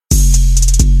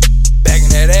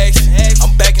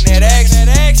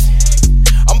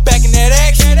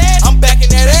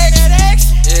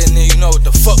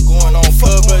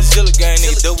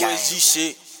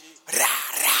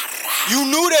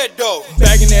that though.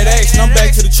 Bagging that action, I'm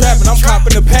back to the trap and I'm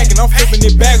copping the pack and I'm flipping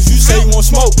it back. You say you want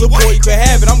smoke, little boy, you can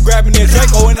have it. I'm grabbing that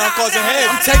Draco and I'm causing havoc.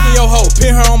 I'm taking your hoe,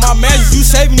 pin her on my magic. You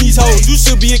saving these hoes. You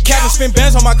should be a captain, spin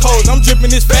bands on my clothes. I'm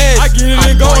dripping this fast. I get it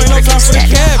and go, ain't no time for the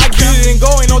cab. I get it and go,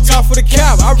 ain't no time for the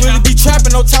cab. I really be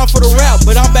trapping, no time for the rap.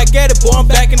 But I'm back at it, boy, I'm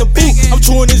back in the boot. I'm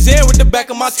chewing his ear with the back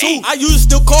of my tooth. I use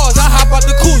still cars, I hop out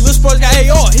the coupe. Lil' Spurs got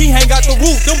AR, he hang out the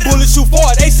roof. Them bullets shoot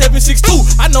far, they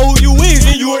 7.62. I know who you is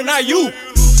and you are not you.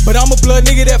 But I'm a blood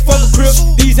nigga that fuck a crib.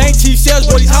 These ain't cheap shells,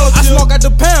 boy, these hollow tips. I smoke out the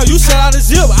pound, you sell out the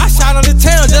zip. I shot on the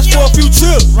town just for a few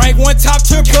trips. Rank 1 top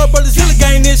tier, club, but the Zilla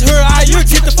gang this her eye. You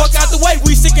get the fuck out the way,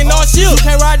 we sick in our shield. You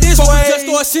can't ride this way. Just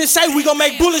throw a shit, say we gon'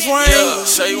 make bullets rain. Yeah,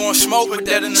 say you want smoke, put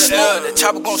that in the air. That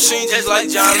chopper gon' sing just like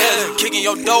John Legend. Kicking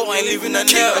your dough, ain't leaving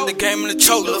nothing there. Got the game in the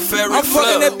choke, Luh'Fat. I'm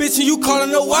fucking that bitch and you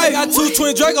calling her wife. Got 2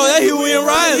 twin Draco, they here we in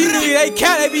Ryan. These niggas, they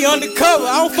cat, they be undercover.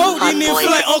 I don't fuck with these niggas, feel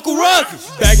like Uncle Ruckus.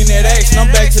 Bagging that action, I'm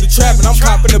back to the trap and I'm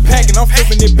copping the pack and I'm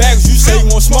flipping it back. You say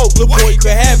you want smoke, little boy, you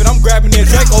can have it. I'm grabbing that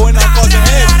Draco and I'm causing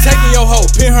havoc. I'm taking your hoe,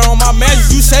 pin her on my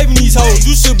magic. You saving these hoes.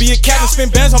 You should be a captain, spin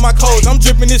bands on my clothes. I'm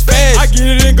dripping this fast. I get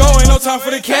it and go, ain't no time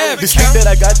for the cab. This stick that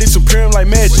I got, this supreme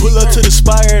like magic. Pull up to the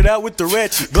spot, air it out with the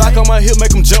ratchet. Glock on my hip,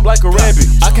 make him jump like a rabbit.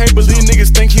 I can't believe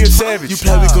niggas think he a savage. You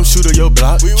play, we gon' shoot on your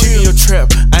block. Kick in your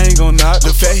trap, I ain't gon' knock.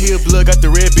 The fat heel blood got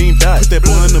the red beam dot. Put that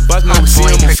boy in the box, now we see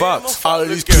him on Fox. All of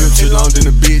these kills too long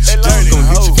than a bitch. Don't gon'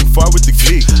 hit you from far with the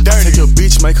click. I take your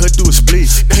bitch, make her do a split.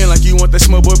 Pin like you want that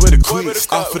small boy, but it quick.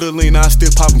 Off for the lean, I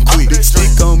still pop him quick. Big stick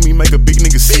on me, make a big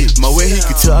nigga sick. My way he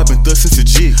can tell I been thus since a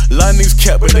G. A lot of niggas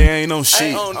cap, but they ain't on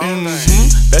shit.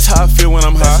 That's how I feel when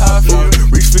I'm high.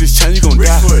 Reach for this chain, you gon'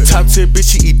 die. Top tier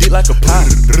bitch, he eat dick like a pie.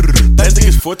 That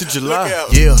nigga's 4th of July.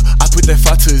 Yeah, I put that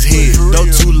fire to his head.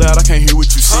 Don't too loud, I can't hear what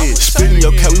you said. Spitting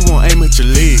your cat, we won't aim at your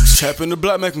legs. Trapping the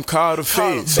block, make him call the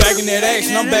feds. Bagging that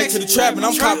action, I'm back to the trap and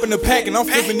I'm copping the pack and I'm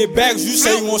flipping it back. You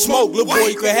say you want smoke, little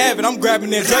boy, you can have it. I'm grabbing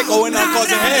that Draco and I'm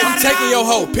causing havoc. I'm taking your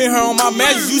hoe, pin her on my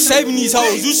magic. You saving these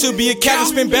hoes. You should be a captain,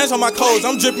 spin bands on my clothes.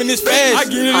 I'm dripping this fast. I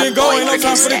get it and go, ain't no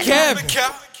time for the cab.